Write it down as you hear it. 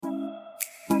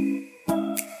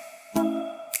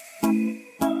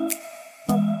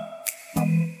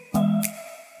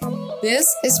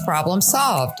This is Problem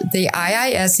Solved, the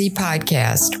IISE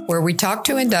podcast, where we talk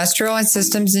to industrial and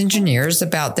systems engineers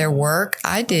about their work,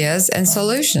 ideas, and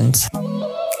solutions.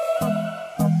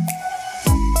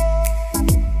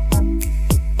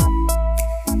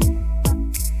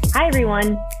 Hi,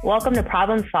 everyone. Welcome to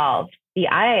Problem Solved, the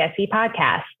IISE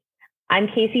podcast. I'm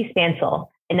Casey Spansel,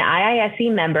 an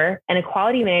IISE member and a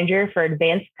quality manager for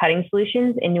Advanced Cutting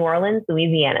Solutions in New Orleans,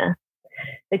 Louisiana.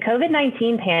 The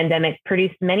COVID-19 pandemic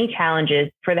produced many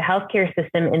challenges for the healthcare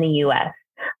system in the U.S.,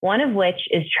 one of which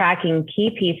is tracking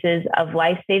key pieces of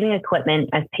life-saving equipment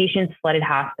as patients flooded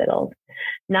hospitals.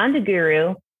 Nanda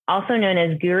Guru, also known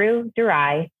as Guru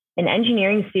Durai, an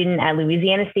engineering student at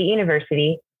Louisiana State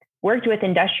University, worked with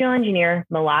industrial engineer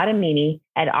Milad Amini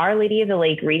at Our Lady of the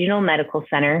Lake Regional Medical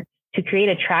Center to create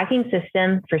a tracking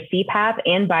system for CPAP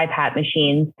and BiPAP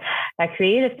machines that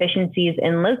created efficiencies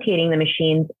in locating the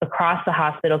machines across the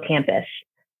hospital campus.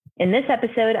 In this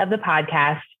episode of the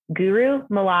podcast, Guru,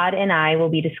 Milad, and I will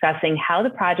be discussing how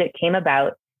the project came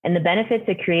about and the benefits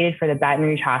it created for the Baton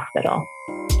Rouge Hospital.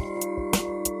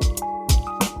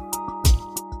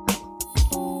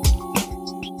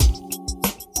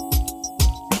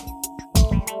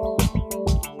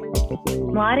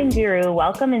 Milad and Guru,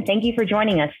 welcome and thank you for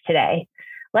joining us today.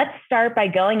 Let's start by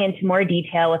going into more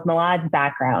detail with Milad's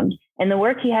background and the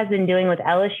work he has been doing with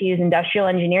LSU's Industrial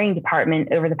Engineering Department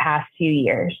over the past few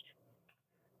years.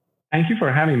 Thank you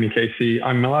for having me, Casey.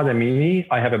 I'm Milad Amini.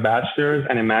 I have a bachelor's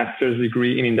and a master's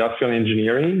degree in industrial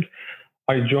engineering.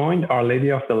 I joined Our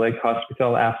Lady of the Lake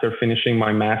Hospital after finishing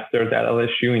my master's at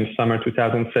LSU in summer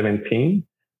 2017.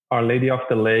 Our Lady of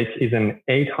the Lake is an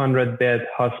 800-bed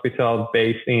hospital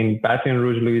based in Baton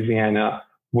Rouge, Louisiana,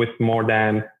 with more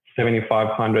than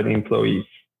 7,500 employees.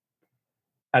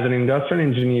 As an industrial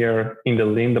engineer in the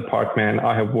Lean department,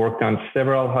 I have worked on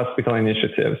several hospital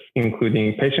initiatives,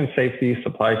 including patient safety,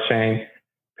 supply chain,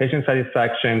 patient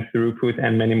satisfaction, throughput,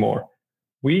 and many more.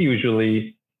 We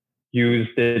usually use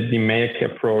the DMAIC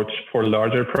approach for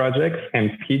larger projects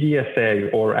and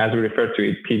PDSA, or as we refer to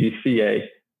it, PDCA,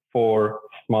 for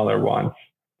smaller ones.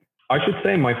 I should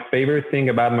say my favorite thing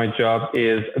about my job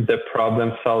is the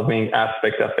problem-solving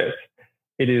aspect of it.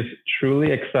 It is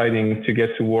truly exciting to get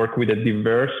to work with a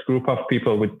diverse group of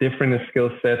people with different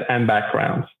skill sets and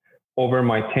backgrounds. Over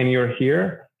my tenure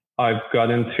here, I've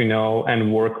gotten to know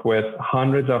and work with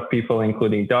hundreds of people,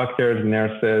 including doctors,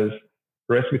 nurses,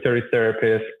 respiratory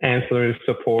therapists, ancillary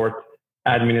support,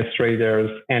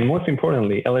 administrators, and most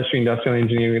importantly, LSU industrial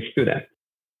engineering students.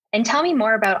 And tell me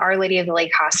more about Our Lady of the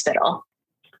Lake Hospital.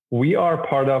 We are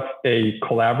part of a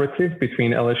collaborative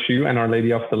between LSU and Our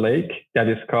Lady of the Lake that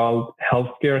is called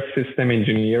Healthcare System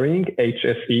Engineering,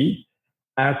 HSE.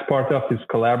 As part of this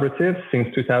collaborative,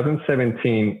 since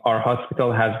 2017, our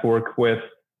hospital has worked with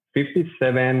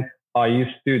 57 IE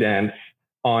students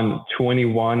on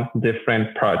 21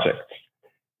 different projects,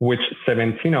 which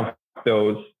 17 of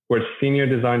those were senior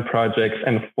design projects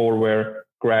and 4 were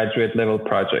graduate level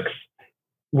projects.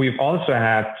 We've also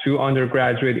had 2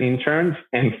 undergraduate interns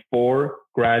and 4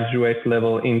 graduate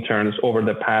level interns over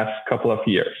the past couple of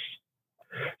years.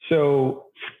 So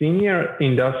senior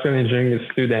industrial engineering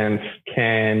students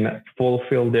can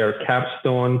fulfill their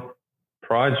capstone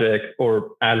project,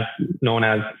 or as known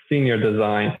as senior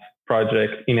design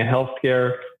project, in a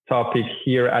healthcare topic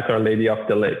here at Our Lady of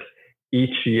the Lake.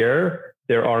 Each year,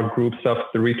 there are groups of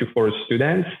 3 to 4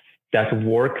 students that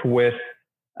work with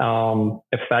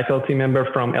a faculty member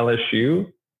from LSU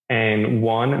and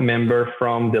 1 member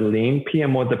from the Lean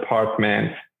PMO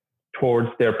department towards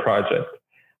their project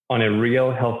on a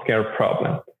real healthcare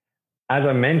problem. As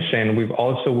I mentioned, we've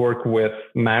also worked with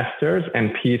master's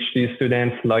and PhD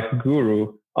students like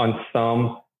Guru on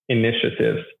some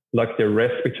initiatives, like the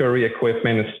respiratory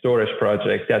equipment and storage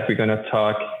project that we're going to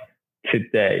talk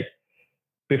today.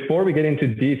 Before we get into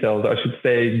details, I should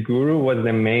say Guru was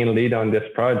the main lead on this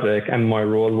project, and my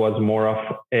role was more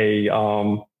of a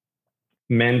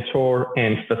mentor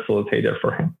and facilitator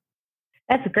for him.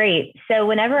 That's great. So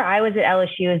whenever I was at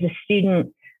LSU as a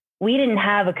student, we didn't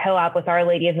have a co-op with Our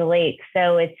Lady of the Lake.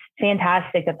 So it's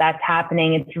fantastic that that's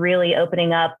happening. It's really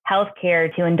opening up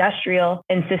healthcare to industrial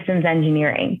and systems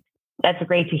engineering. That's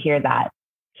great to hear that.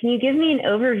 Can you give me an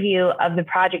overview of the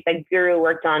project that Guru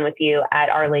worked on with you at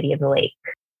Our Lady of the Lake?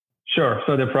 Sure.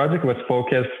 So the project was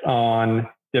focused on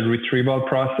the retrieval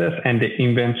process and the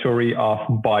inventory of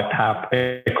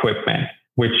BiPAP equipment,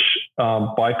 which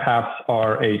BiPAPs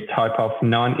are a type of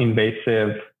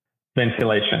non-invasive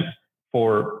ventilation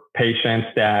for patients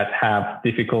that have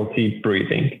difficulty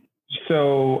breathing.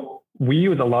 So we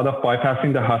use a lot of BiPAPs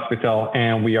in the hospital,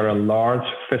 and we are a large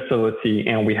facility,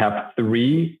 and we have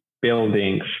 3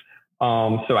 buildings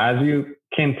So as you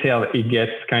can tell, it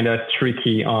gets kind of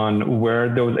tricky on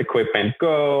where those equipment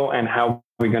go and how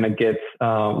we're going to get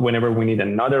whenever we need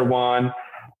another one.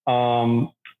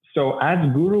 So as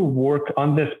Guru worked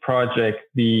on this project,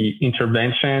 the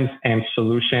interventions and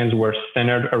solutions were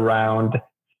centered around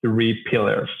 3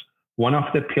 pillars. One of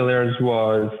the pillars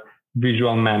was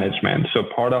visual management. So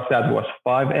part of that was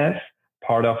 5S.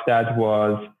 Part of that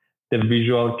was the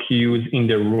visual cues in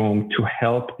the room to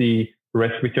help the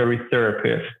respiratory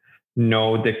therapist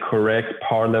know the correct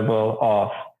power level of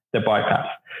the bypass.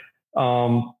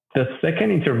 The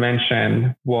second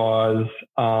intervention was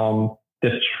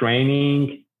the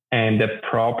training and the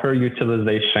proper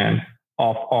utilization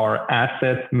of our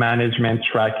asset management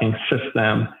tracking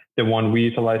system. The one we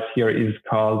utilize here is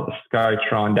called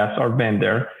Skytron. That's our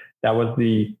vendor. That was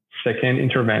the second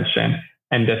intervention.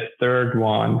 And the third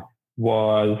one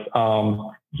was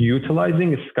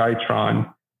utilizing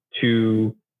Skytron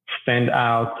to send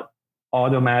out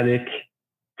automatic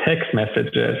text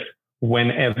messages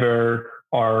whenever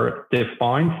our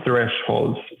defined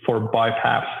thresholds for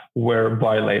bypass were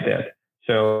violated.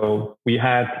 So we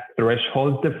had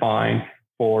thresholds defined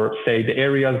for, say, the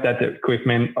areas that the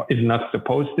equipment is not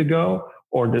supposed to go,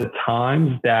 or the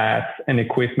times that an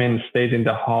equipment stays in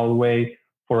the hallway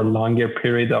for a longer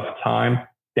period of time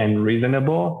than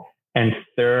reasonable. And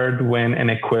third, when an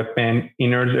equipment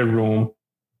enters a room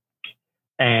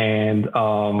and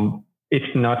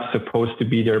it's not supposed to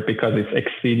be there because it's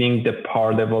exceeding the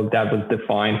power level that was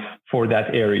defined for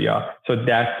that area. So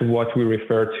that's what we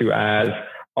refer to as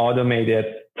automated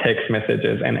text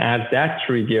messages. And as that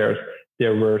triggers,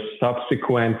 there were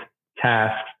subsequent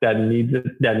tasks that needs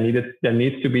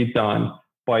to be done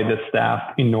by the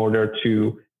staff in order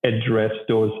to address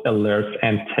those alerts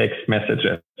and text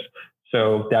messages.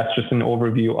 So that's just an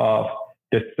overview of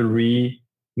the 3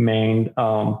 main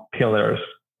pillars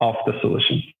of the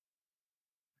solution.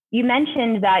 You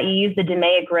mentioned that you use the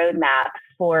DMAIC roadmap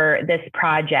for this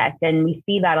project, and we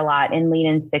see that a lot in Lean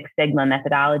and Six Sigma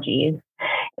methodologies.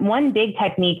 One big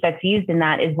technique that's used in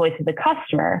that is voice of the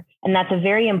customer, and that's a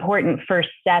very important first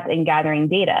step in gathering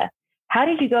data. How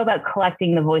did you go about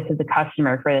collecting the voice of the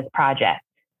customer for this project?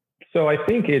 So I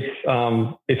think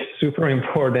it's super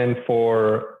important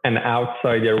for an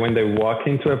outsider when they walk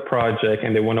into a project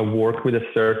and they want to work with a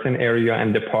certain area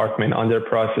and department on their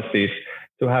processes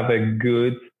to have a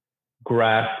good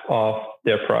grasp of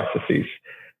their processes.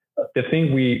 The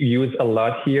thing we use a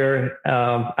lot here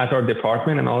at our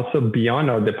department and also beyond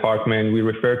our department, we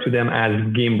refer to them as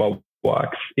Gemba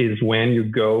walks, is when you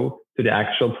go to the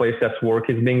actual place that work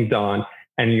is being done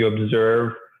and you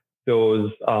observe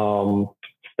those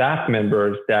staff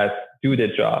members that do the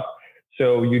job.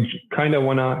 So you kind of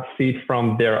want to see it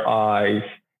from their eyes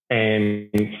and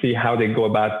see how they go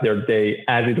about their day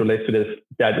as it relates to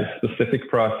that specific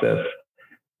process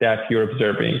that you're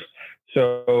observing.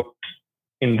 So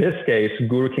in this case,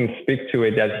 Guru can speak to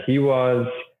it that he was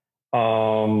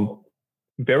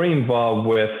very involved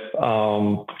with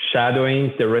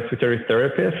shadowing the respiratory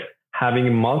therapist,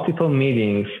 having multiple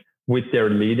meetings with their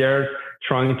leaders,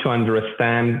 trying to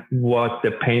understand what the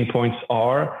pain points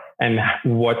are and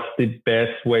what's the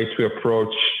best way to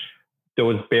approach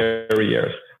those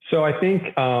barriers. So I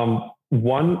think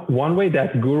one way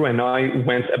that Guru and I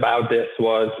went about this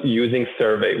was using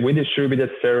survey. We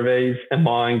distributed surveys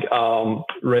among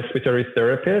respiratory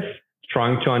therapists,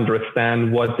 trying to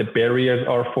understand what the barriers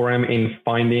are for them in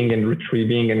finding and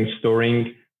retrieving and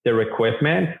storing their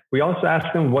equipment. We also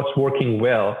asked them what's working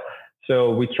well.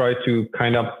 So we try to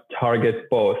kind of target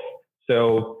both.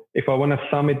 So if I want to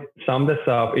sum this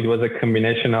up, it was a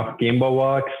combination of Gemba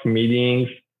walks, meetings,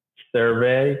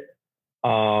 survey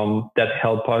that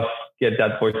help us get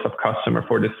that voice of customer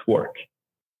for this work.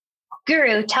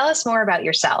 Guru, tell us more about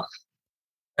yourself.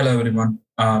 Hello, everyone.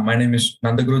 My name is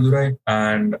Nandaguru Durai,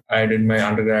 and I did my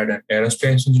undergrad in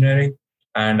aerospace engineering,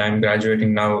 and I'm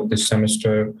graduating now this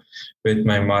semester with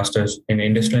my master's in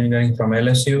industrial engineering from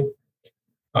LSU.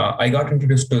 I got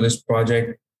introduced to this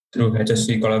project through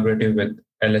HSC collaborative with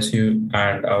LSU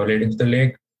and Our Lady of the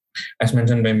Lake. As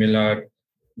mentioned by Millard,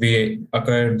 we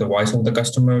acquired the voice of the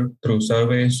customer through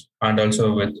surveys and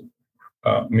also with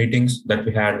meetings that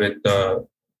we had with the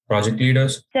project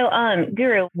leaders. So,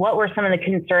 Guru, what were some of the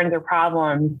concerns or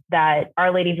problems that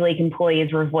Our Lady of the Lake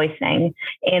employees were voicing?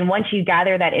 And once you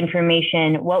gather that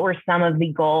information, what were some of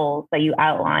the goals that you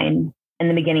outlined in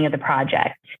the beginning of the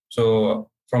project? So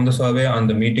from the survey and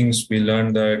the meetings, we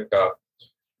learned that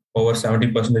over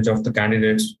 70% of the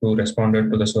candidates who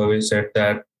responded to the survey said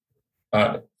that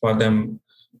for them,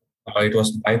 it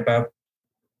was BiPAP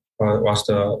was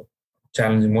the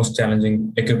most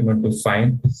challenging equipment to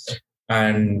find.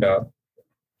 And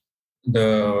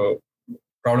the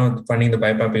problem with finding the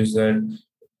BiPAP is that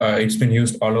it's been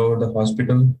used all over the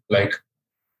hospital, like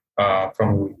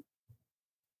from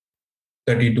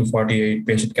 30 to 48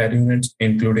 patient care units,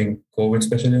 including COVID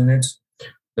special units.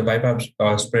 The BiPAPs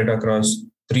are spread across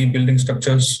 3 building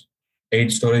structures,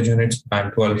 8 storage units,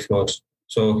 and 12 floors.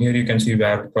 So here you can see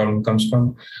where the problem comes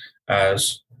from,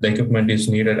 as the equipment is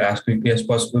needed as quickly as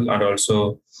possible, and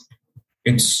also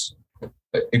it's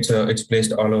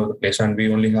placed all over the place, and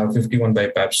we only have 51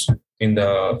 BiPAPs in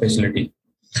the facility.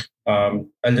 I'll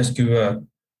just give a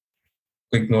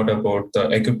quick note about the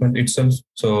equipment itself.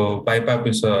 So BiPAP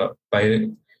is a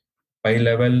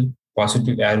bi-level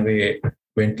positive airway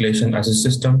ventilation assist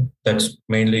system that's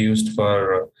mainly used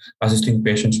for assisting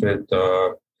patients with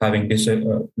having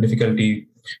difficulty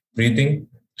breathing,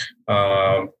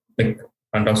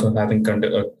 and also having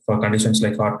for conditions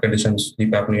like heart conditions,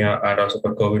 sleep apnea, and also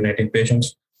for COVID-19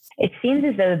 patients. It seems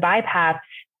as though the BiPAPs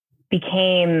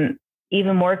became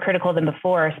even more critical than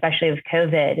before, especially with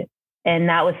COVID. And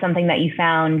that was something that you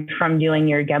found from doing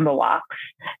your Gemba walks.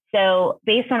 So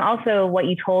based on also what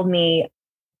you told me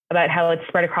about how it's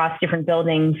spread across different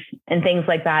buildings and things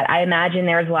like that, I imagine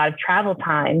there was a lot of travel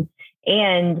time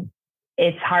and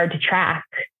it's hard to track.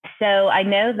 So I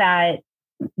know that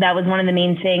was one of the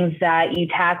main things that you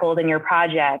tackled in your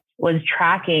project was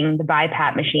tracking the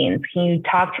BiPAP machines. Can you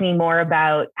talk to me more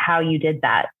about how you did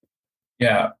that?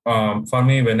 Yeah, for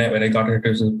me, when I got into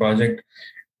this project,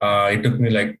 it took me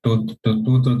like 2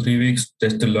 to 3 weeks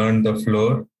just to learn the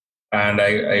floor, and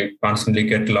I constantly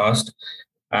get lost.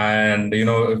 And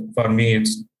for me,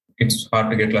 it's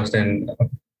hard to get lost, and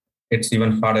it's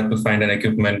even harder to find an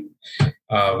equipment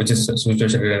which is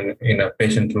situated in a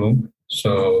patient room.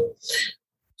 So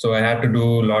I had to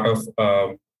do a lot of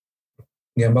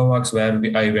Gemba walks where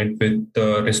I went with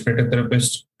the respiratory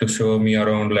therapist to show me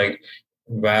around, like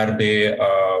where they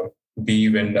be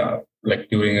when like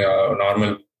during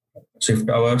normal shift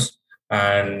hours,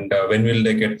 and when will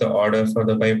they get the order for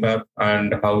the BiPAP,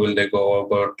 and how will they go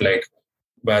about, like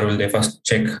where will they first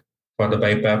check for the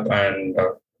BiPAP, and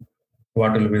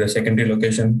what will be the secondary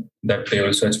location that they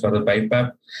will search for the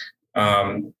BiPAP.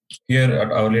 Here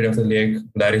at Our Lady of the Lake,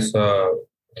 there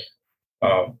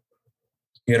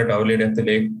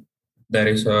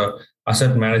is a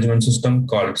asset management system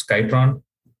called Skytron,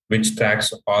 which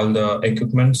tracks all the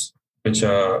equipments which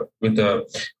are with the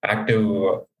active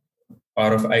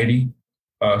RFID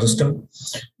system.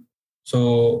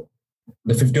 So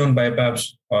the 51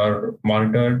 BiPAPs are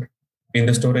monitored in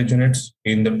the storage units,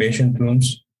 in the patient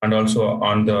rooms, and also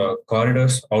on the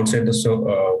corridors outside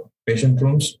the patient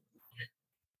rooms.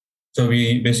 So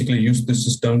we basically use this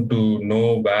system to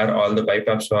know where all the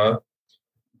BiPAPs are.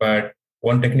 But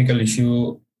one technical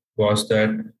issue was that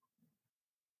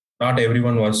not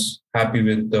everyone was happy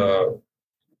with the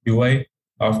UI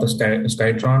of the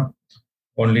Skytron.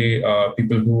 Only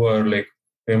people who were like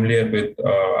familiar with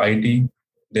IT,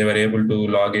 they were able to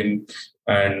log in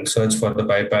and search for the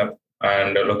BiPAP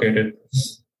and locate it.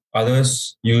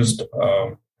 Others used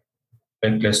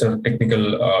like lesser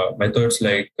technical methods,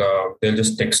 like they'll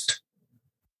just text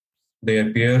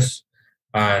their peers,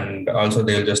 and also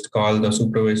they'll just call the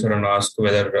supervisor and ask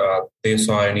whether they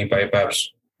saw any BiPAPs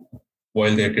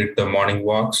while they did the morning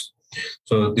walks.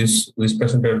 So this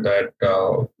presented that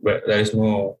there is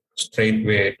no straight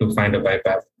way to find a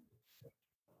BiPAP.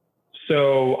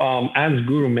 So as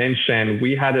Guru mentioned,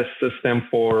 we had a system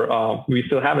we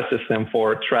still have a system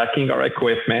for tracking our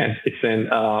equipment. It's an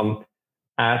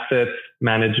asset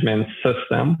management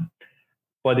system,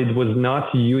 but it was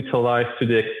not utilized to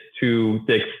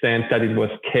the extent that it was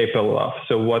capable of.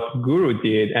 So what Guru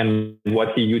did and what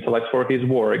he utilized for his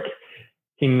work,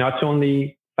 he not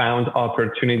only found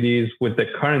opportunities with the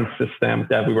current system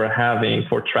that we were having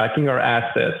for tracking our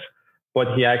assets,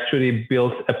 but he actually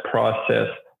built a process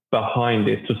behind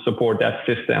it to support that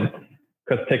system.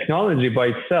 Because technology by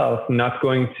itself not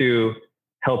going to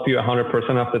help you 100%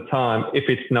 of the time if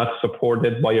it's not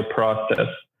supported by a process.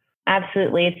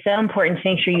 Absolutely. It's so important to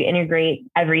make sure you integrate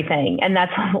everything. And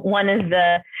that's one of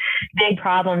the big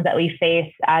problems that we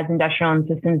face as industrial and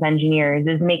systems engineers,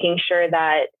 is making sure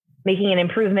that making an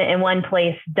improvement in one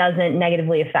place doesn't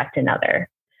negatively affect another.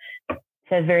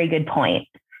 So a very good point.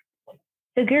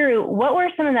 So Guru, what were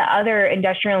some of the other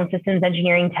industrial and systems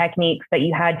engineering techniques that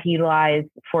you had to utilize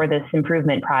for this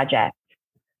improvement project?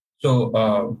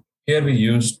 So here we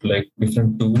used like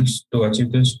different tools to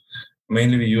achieve this.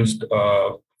 Mainly we used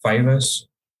 5S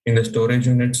in the storage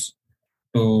units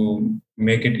to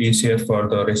make it easier for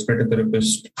the respiratory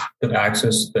therapist to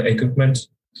access the equipment.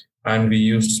 And we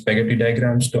used spaghetti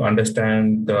diagrams to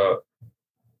understand the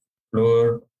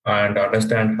floor and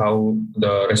understand how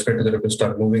the respiratory therapists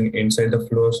are moving inside the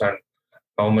floors and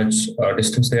how much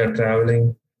distance they are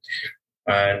traveling.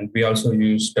 And we also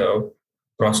used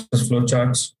process flow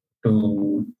charts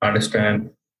to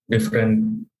understand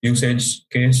different usage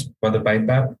case for the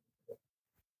BiPAP,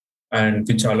 and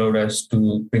which allowed us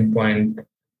to pinpoint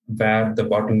where the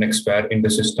bottlenecks were in the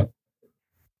system.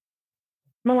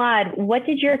 Milad, what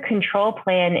did your control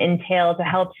plan entail to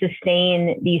help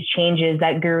sustain these changes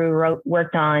that Guru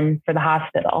worked on for the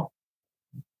hospital?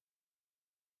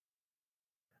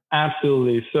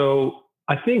 Absolutely. So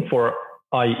I think for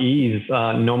IEs,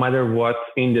 no matter what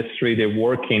industry they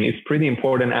work in, it's pretty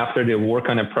important after they work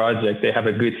on a project, they have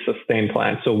a good sustained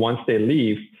plan. So once they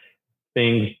leave,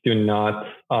 things do not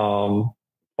fall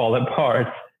apart,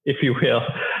 if you will.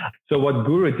 So what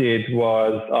Guru did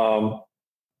was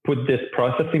put this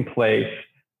process in place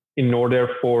in order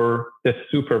for the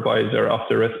supervisor of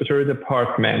the respiratory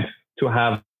department to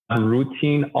have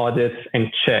routine audits and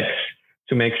checks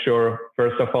to make sure,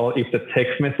 first of all, if the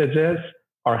text messages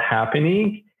are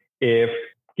happening, if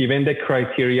given the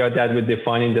criteria that we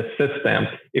define in the system,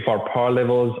 if our power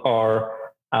levels are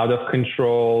out of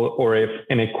control, or if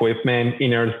an equipment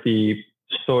enters the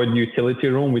soil utility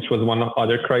room, which was one of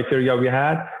other criteria we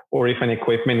had, or if an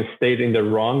equipment stays in the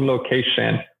wrong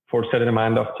location for a certain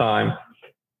amount of time,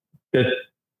 the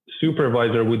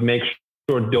supervisor would make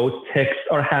sure those texts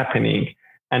are happening.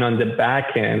 And on the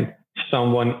back end,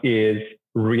 someone is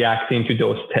reacting to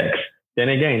those texts. Then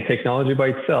again, technology by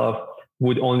itself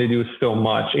would only do so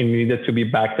much. It needed to be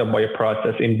backed up by a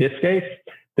process. In this case,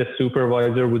 the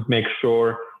supervisor would make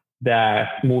sure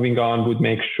that moving on would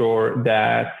make sure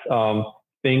that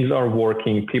things are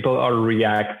working, people are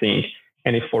reacting.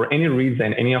 And if for any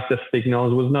reason, any of the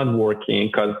signals was not working,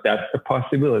 because that's a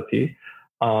possibility,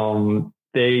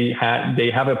 they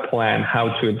have a plan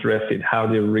how to address it, how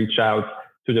they reach out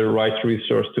to the right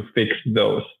resource to fix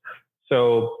those.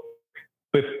 So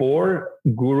before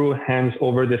Guru hands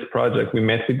over this project, we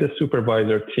met with the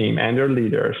supervisor team and their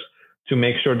leaders to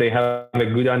make sure they have a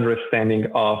good understanding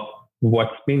of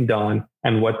what's been done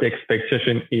and what the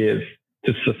expectation is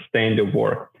to sustain the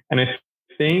work. And I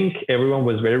think everyone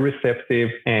was very receptive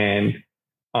and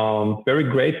very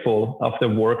grateful of the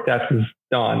work that was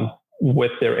done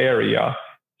with their area.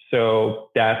 So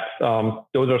that's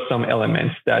those are some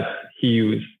elements that he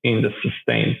used in the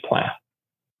sustained plan.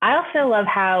 I also love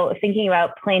how, thinking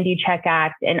about Plan, Do, Check,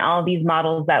 Act and all these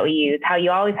models that we use, how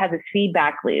you always have this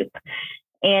feedback loop.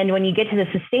 And when you get to the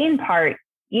sustain part,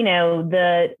 you know,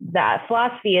 the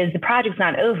philosophy is the project's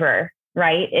not over,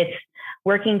 right? It's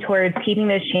working towards keeping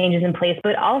those changes in place,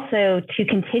 but also to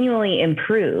continually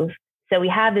improve. So we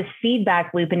have this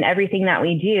feedback loop in everything that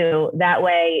we do. That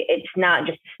way, it's not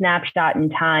just a snapshot in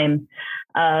time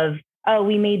of, oh,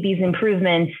 we made these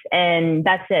improvements and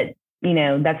that's it. You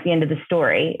know, that's the end of the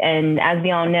story. And as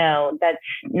we all know, that's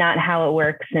not how it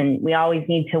works. And we always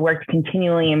need to work to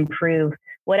continually improve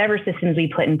whatever systems we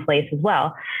put in place as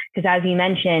well. Because as you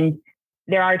mentioned,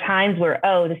 there are times where,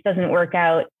 oh, this doesn't work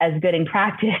out as good in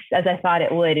practice as I thought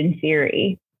it would in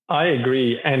theory. I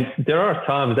agree. And there are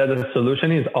times that the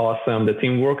solution is awesome. The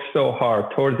team works so hard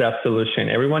towards that solution.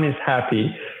 Everyone is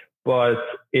happy. But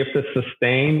if a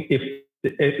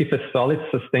solid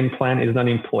sustained plan is not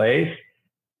in place,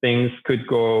 things could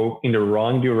go in the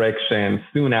wrong direction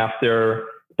soon after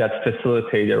that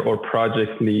facilitator or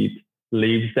project lead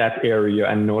leaves that area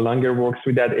and no longer works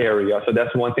with that area. So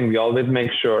that's one thing we always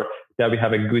make sure that we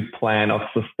have a good plan of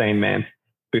sustainment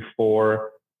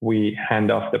before we hand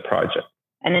off the project.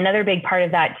 And another big part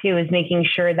of that too is making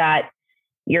sure that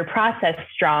your process is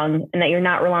strong and that you're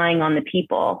not relying on the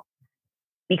people,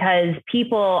 because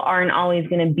people aren't always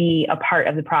going to be a part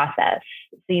of the process.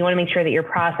 So you want to make sure that your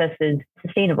process is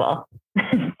sustainable.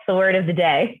 It's the word of the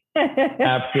day.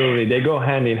 Absolutely. They go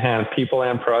hand in hand. People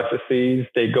and processes,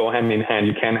 they go hand in hand.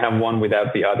 You can't have one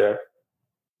without the other.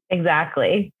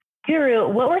 Exactly. Guru,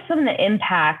 what were some of the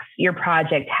impacts your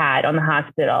project had on the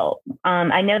hospital?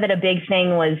 I know that a big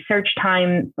thing was search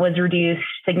time was reduced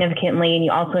significantly, and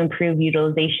you also improved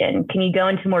utilization. Can you go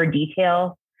into more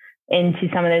detail into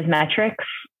some of those metrics?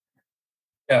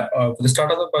 Yeah, for the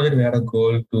start of the project, we had a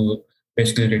goal to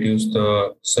basically reduce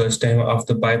the search time of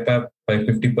the BiPAP by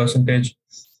 50%,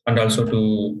 and also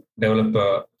to develop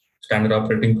a standard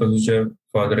operating procedure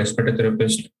for the respiratory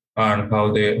therapist and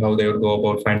how they would go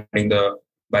about finding the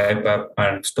BiPAP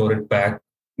and store it back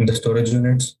in the storage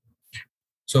units.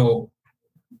 So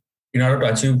in order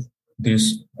to achieve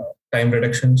these time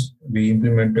reductions, we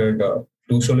implemented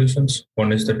two solutions.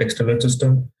 One is the text alert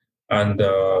system and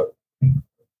the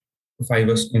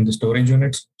fibers in the storage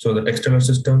units. So the text alert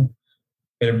system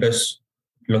helped us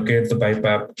locate the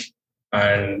BiPAP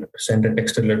and send a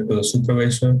text alert to the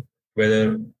supervisor,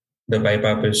 whether the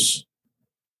BiPAP is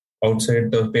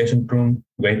outside the patient room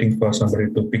waiting for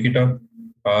somebody to pick it up,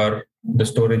 or the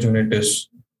storage unit is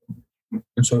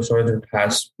so that it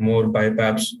has more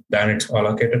BiPAPs than it's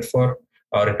allocated for,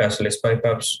 or it has less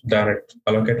BiPAPs than it's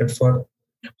allocated for.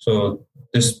 So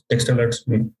this text alerts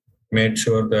made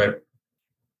sure that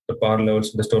the power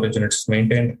levels in the storage units is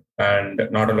maintained and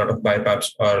not a lot of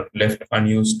BiPAPs are left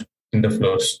unused in the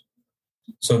floors.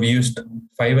 So we used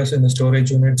 5S in the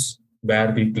storage units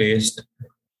where we placed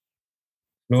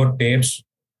floor tapes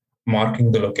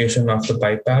marking the location of the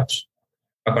BiPAPs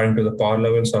according to the power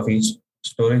levels of each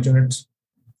storage units,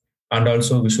 and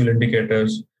also visual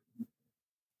indicators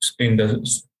in the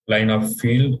line of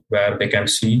field where they can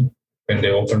see when they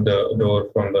open the door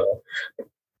from the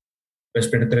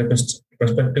respiratory therapist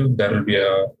perspective. There will be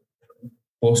a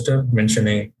poster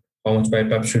mentioning how much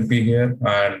BiPAP should be here,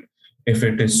 and if the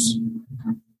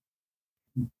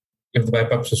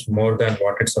BiPAP is more than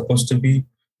what it's supposed to be,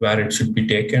 where it should be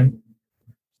taken.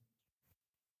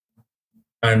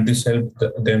 And this helped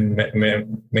them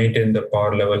maintain the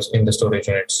power levels in the storage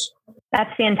units. That's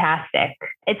fantastic.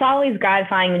 It's always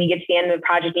gratifying when you get to the end of the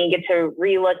project and you get to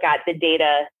relook at the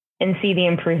data and see the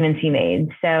improvements you made.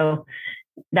 So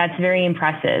that's very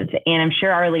impressive. And I'm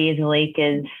sure Our Lady of the Lake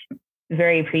is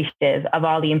very appreciative of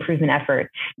all the improvement efforts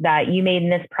that you made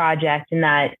in this project, and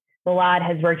that Milad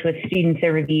has worked with students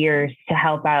over the years to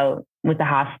help out with the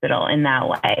hospital in that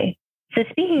way. So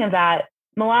speaking of that,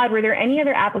 Milad, were there any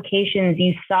other applications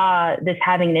you saw this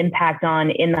having an impact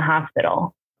on in the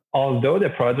hospital? Although the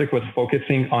project was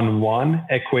focusing on one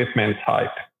equipment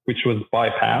type, which was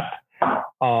BiPAP,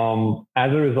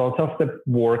 as a result of the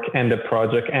work and the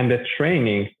project and the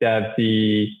training that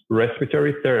the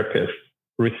respiratory therapists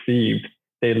received,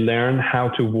 they learned how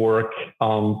to work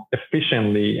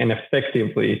efficiently and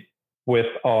effectively with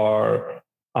our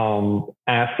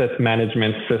asset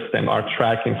management system, our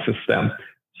tracking system.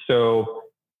 So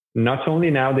not only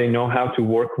now they know how to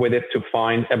work with it to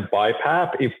find a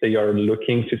BiPAP if they are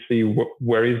looking to see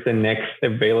where is the next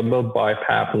available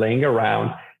BiPAP laying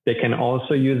around, they can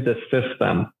also use the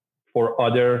system for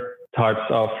other types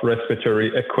of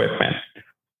respiratory equipment.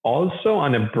 Also,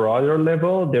 on a broader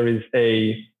level, there is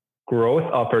a growth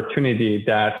opportunity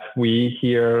that we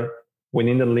here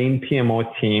within the Lean PMO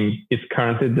team is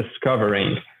currently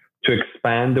discovering to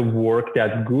expand the work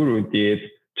that Guru did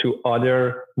to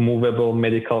other movable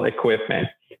medical equipment.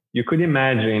 You could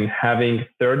imagine having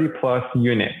 30 plus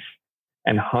units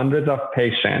and hundreds of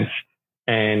patients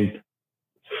and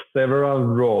several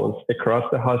rows across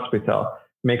the hospital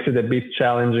makes it a bit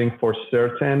challenging for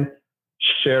certain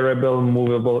shareable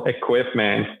movable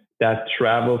equipment that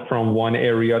travel from one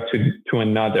area to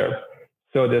another.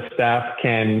 So the staff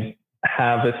can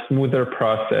have a smoother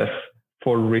process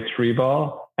for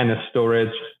retrieval and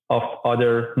storage of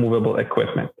other movable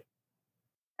equipment.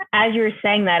 As you were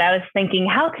saying that, I was thinking,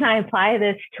 how can I apply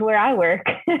this to where I work?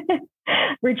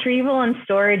 Retrieval and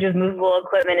storage of movable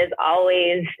equipment is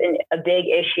always a big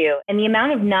issue. And the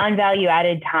amount of non-value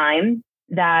added time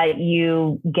that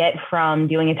you get from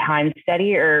doing a time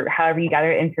study or however you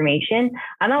gather information,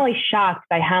 I'm always shocked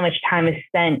by how much time is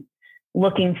spent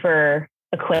looking for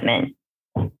equipment.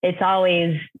 It's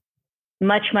always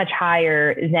much, much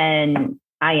higher than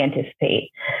I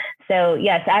anticipate. So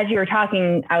yes, as you were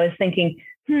talking, I was thinking,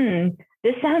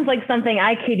 this sounds like something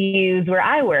I could use where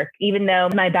I work, even though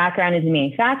my background is in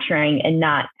manufacturing and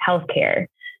not healthcare.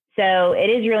 So it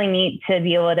is really neat to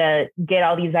be able to get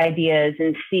all these ideas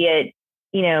and see it,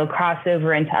 cross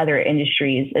over into other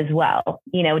industries as well.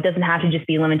 It doesn't have to just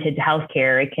be limited to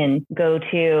healthcare. It can go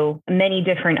to many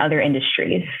different other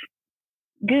industries.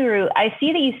 Guru, I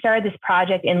see that you started this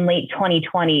project in late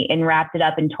 2020 and wrapped it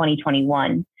up in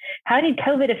 2021. How did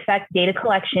COVID affect data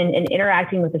collection and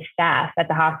interacting with the staff at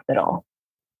the hospital?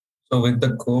 So with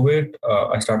the COVID,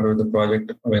 I started with the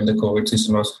project when the COVID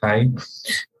season was high,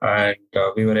 and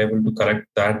we were able to collect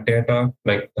that data,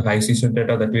 like the high season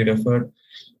data that we referred.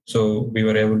 So we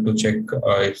were able to check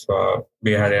if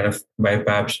we had enough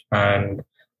BiPAPs and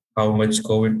how much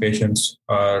COVID patients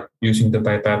are using the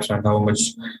BiPAPs and how much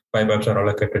BiPAPs are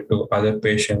allocated to other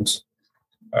patients.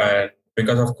 And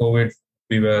because of COVID,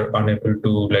 we were unable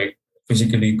to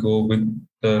physically go with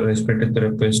the respiratory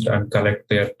therapist and collect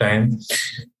their time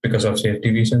because of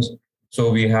safety reasons.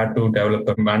 So we had to develop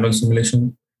a manual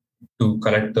simulation to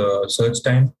collect the search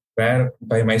time, where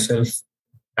by myself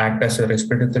act as a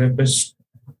respiratory therapist,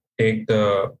 take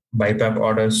the BiPAP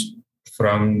orders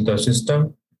from the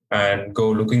system and go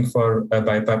looking for a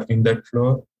BiPAP in that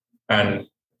floor and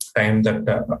time that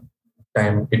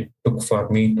time it took for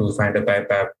me to find a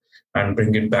BiPAP and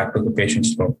bring it back to the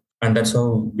patient's room. And that's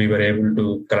how we were able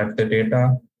to collect the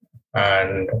data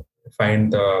and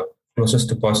find the closest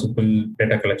to possible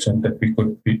data collection that we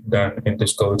could be done in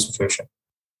this COVID situation.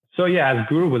 So yeah, as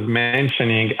Guru was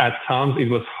mentioning, at times it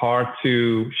was hard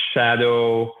to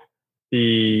shadow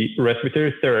the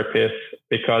respiratory therapists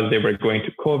because they were going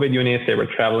to COVID units, they were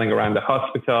traveling around the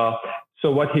hospital.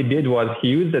 So what he did was he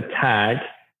used a tag,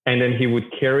 and then he would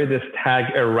carry this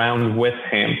tag around with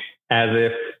him as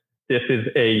if this is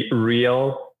a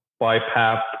real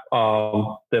BiPAP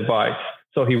device.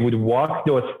 So he would walk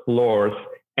those floors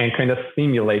and kind of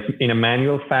simulate in a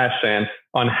manual fashion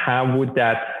on how would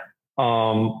that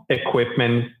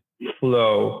equipment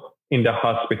flow in the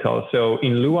hospital. So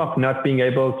in lieu of not being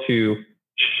able to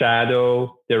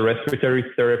shadow the respiratory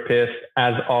therapist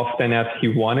as often as he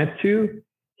wanted to,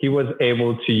 he was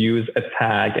able to use a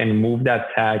tag and move that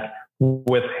tag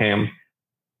with him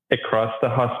across the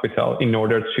hospital in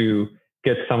order to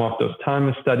get some of those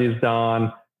time studies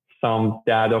done, some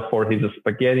data for his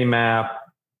spaghetti map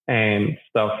and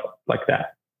stuff like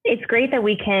that. It's great that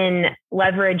we can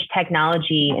leverage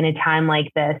technology in a time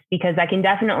like this, because I can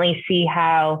definitely see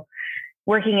how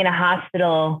working in a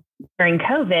hospital during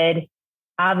COVID,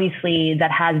 obviously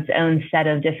that has its own set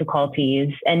of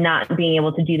difficulties, and not being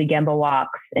able to do the Gemba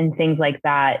walks and things like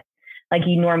that, like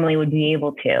you normally would be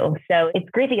able to. So it's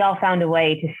great that y'all found a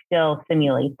way to still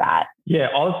simulate that. Yeah.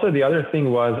 Also, the other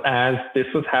thing was, as this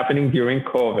was happening during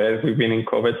COVID, we've been in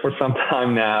COVID for some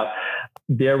time now,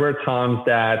 there were times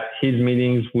that his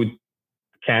meetings would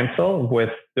cancel with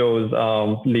those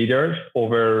leaders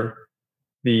over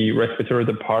the respiratory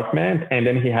department. And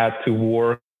then he had to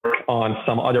work on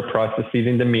some other processes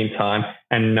in the meantime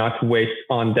and not wait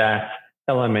on that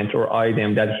element or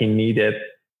item that he needed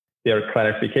their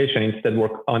clarification, instead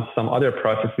work on some other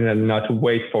processes and not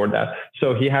wait for that.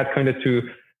 So he had kind of to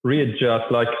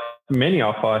readjust, like many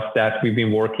of us that we've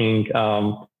been working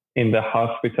in the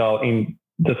hospital in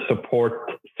the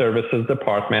support services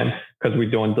department, because we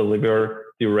don't deliver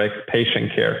direct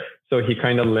patient care. So he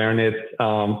kind of learned it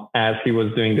as he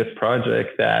was doing this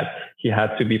project, that he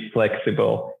had to be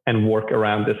flexible and work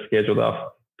around the schedule of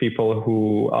people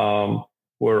who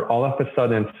were all of a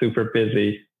sudden super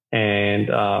busy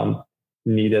and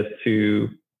needed to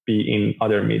be in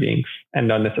other meetings and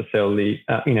not necessarily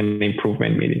in an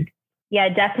improvement meeting. Yeah,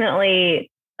 definitely.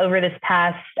 Over this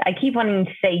past, I keep wanting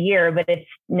to say year, but it's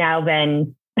now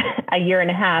been a year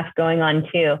and a half going on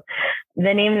too.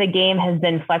 The name of the game has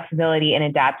been flexibility and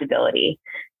adaptability.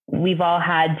 We've all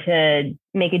had to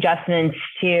make adjustments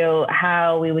to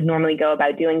how we would normally go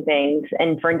about doing things.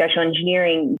 And for industrial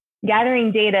engineering,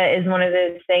 gathering data is one of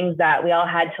those things that we all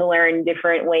had to learn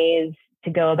different ways to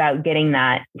go about getting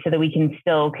that, so that we can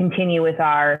still continue with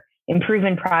our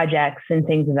improvement projects and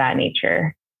things of that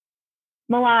nature.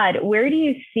 Milad, where do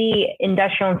you see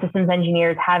industrial and systems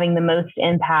engineers having the most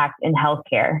impact in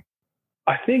healthcare?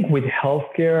 I think with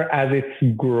healthcare, as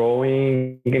it's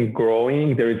growing and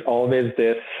growing, there is always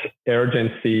this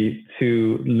urgency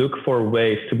to look for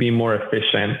ways to be more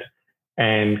efficient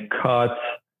and cut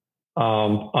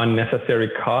unnecessary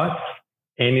costs,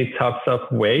 any types of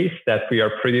waste that we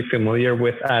are pretty familiar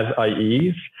with as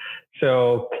IEs.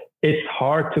 So it's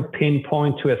hard to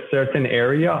pinpoint to a certain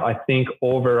area. I think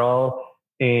overall,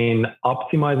 in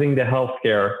optimizing the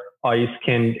healthcare, IEs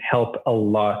can help a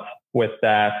lot with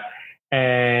that.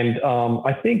 And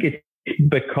I think it's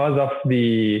because of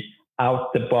the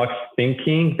out-the-box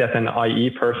thinking that an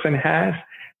IE person has,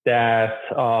 that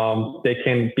they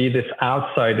can be this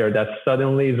outsider that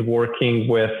suddenly is working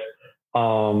with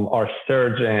our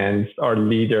surgeons, our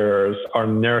leaders, our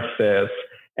nurses,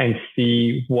 and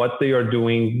see what they are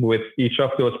doing with each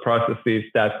of those processes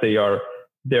that they are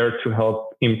there to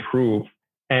help improve.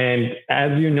 And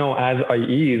as you know, as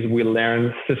IEs, we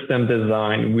learn system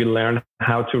design, we learn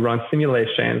how to run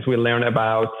simulations, we learn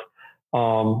about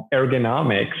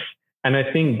ergonomics. And I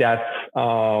think that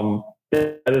a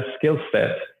skill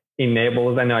set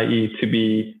enables an IE to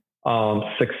be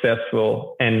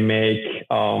successful and make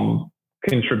good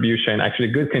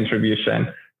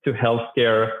contribution to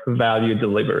healthcare value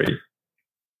delivery.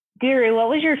 Guru, what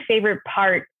was your favorite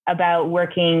part about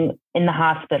working in the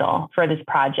hospital for this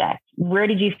project? Where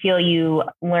did you feel you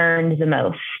learned the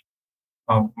most?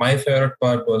 My favorite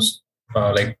part was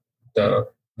like the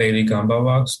daily Gemba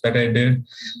walks that I did.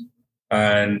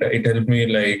 And it helped me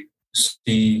like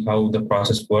see how the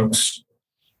process works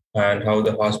and how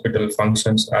the hospital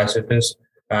functions as it is.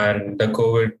 And the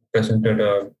COVID presented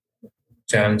a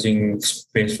challenging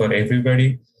space for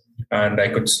everybody. And I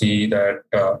could see that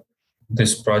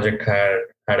this project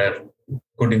had a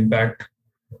good impact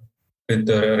with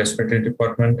the respiratory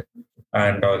department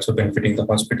and also benefiting the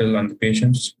hospital and the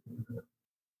patients.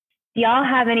 Do y'all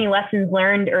have any lessons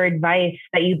learned or advice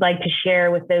that you'd like to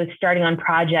share with those starting on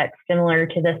projects similar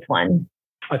to this one?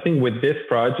 I think with this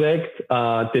project,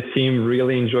 the team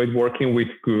really enjoyed working with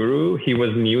Guru. He was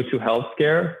new to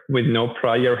healthcare with no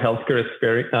prior healthcare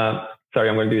experience. Sorry,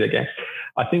 I'm going to do it again.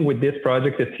 I think with this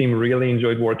project, the team really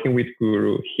enjoyed working with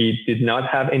Guru. He did not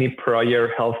have any prior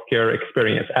healthcare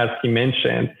experience. As he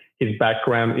mentioned, his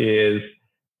background is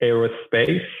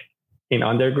aerospace in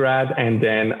undergrad and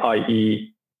then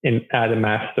IE at a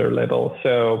master level.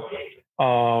 So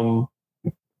I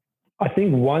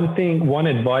think one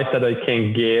advice that I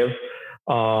can give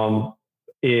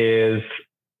is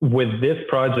with this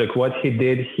project, what he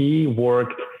did, he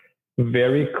worked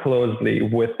very closely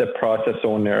with the process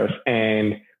owners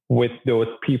and with those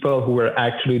people who were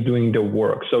actually doing the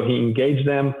work. So he engaged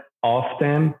them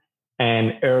often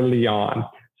and early on.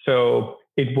 So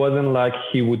it wasn't like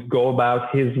he would go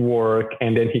about his work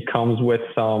and then he comes with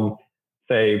some,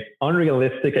 say,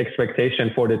 unrealistic expectation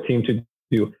for the team to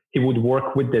do. He would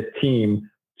work with the team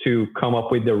to come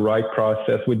up with the right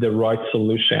process, with the right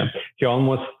solution. He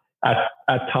almost, at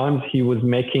times, he was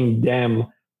making them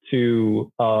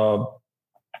to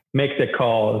make the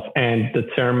calls and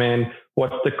determine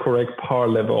what's the correct power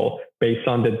level based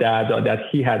on the data that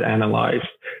he had analyzed.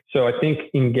 So I think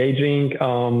engaging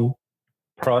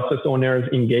process owners,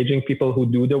 engaging people who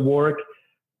do the work,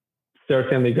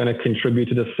 certainly going to contribute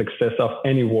to the success of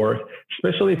any work,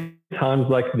 especially times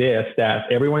like this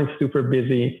that everyone's super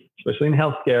busy, especially in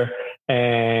healthcare,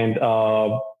 and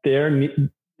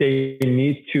they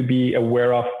need to be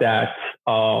aware of that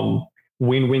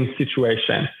win-win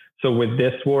situation. So with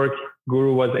this work,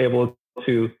 Guru was able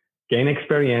to gain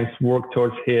experience, work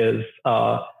towards his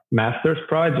master's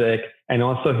project, and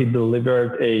also he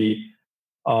delivered a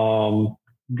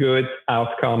good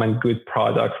outcome and good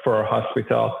product for our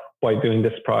hospital by doing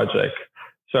this project.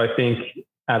 So I think,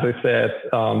 as I said,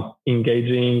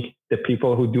 engaging the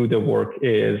people who do the work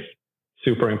is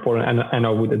super important. And I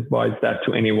would advise that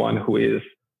to anyone who is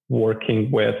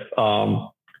working with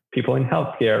people in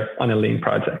healthcare on a lean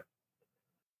project.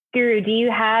 Guru, do you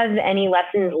have any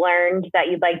lessons learned that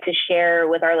you'd like to share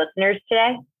with our listeners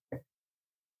today?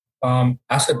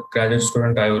 As a graduate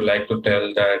student, I would like to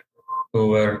tell that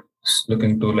whoever is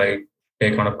looking to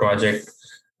take on a project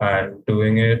and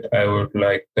doing it, I would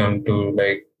like them to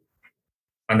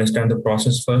understand the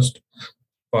process first.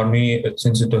 For me,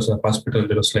 since it was a hospital,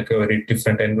 it was a very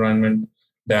different environment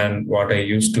than what I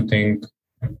used to think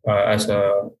as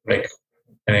an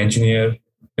engineer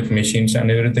with machines and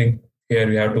everything. Here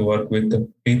we have to work with the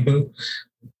people,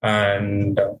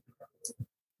 and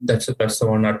that's the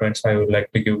one advice I would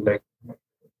like to give.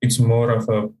 It's more of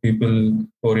a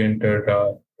people-oriented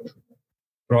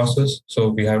process, so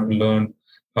we have to learn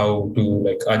how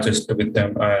to adjust with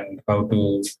them and how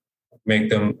to make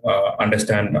them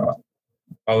understand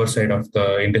our side of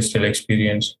the industrial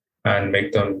experience and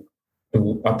make them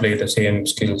to apply the same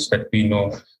skills that we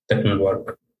know that will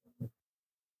work.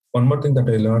 One more thing that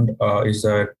I learned is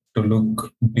that to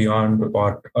look beyond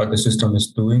what the system is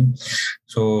doing.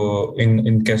 So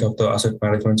in case of the asset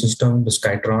management system, the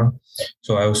Skytron,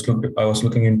 so I was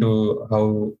looking into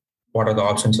what are the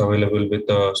options available with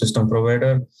the system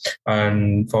provider,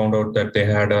 and found out that they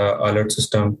had an alert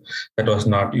system that was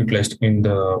not utilized in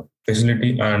the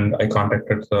facility. And I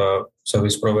contacted the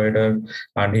service provider,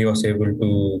 and he was able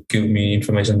to give me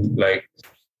information like,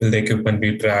 will the equipment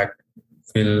be tracked?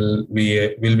 Will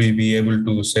we be able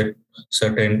to set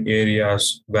certain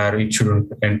areas where it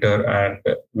shouldn't enter, and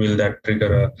will that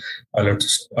trigger a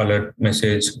alert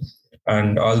message?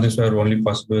 And all this were only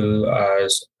possible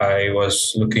as I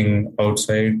was looking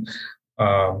outside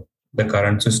the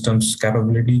current system's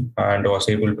capability, and was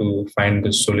able to find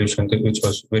this solution, which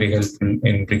was very helpful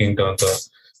in bringing down the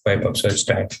pipe up surge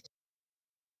time.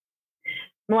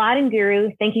 Milad and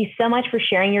Guru, thank you so much for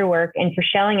sharing your work and for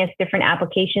showing us different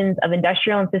applications of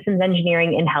industrial and systems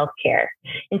engineering in healthcare.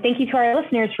 And thank you to our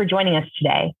listeners for joining us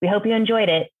today. We hope you enjoyed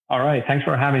it. All right. Thanks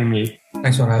for having me.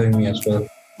 Thanks for having me as well.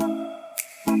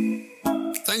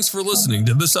 Thanks for listening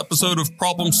to this episode of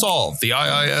Problem Solved, the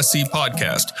IISE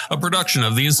podcast, a production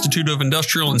of the Institute of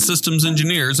Industrial and Systems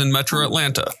Engineers in Metro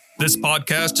Atlanta. This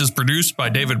podcast is produced by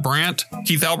David Brandt,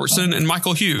 Keith Albertson, and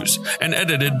Michael Hughes, and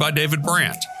edited by David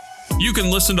Brandt. You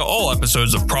can listen to all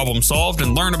episodes of Problem Solved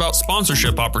and learn about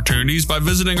sponsorship opportunities by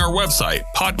visiting our website,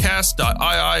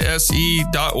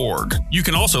 podcast.iise.org. You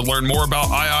can also learn more about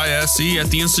IISE at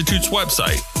the Institute's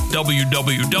website,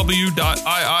 www.iise.org.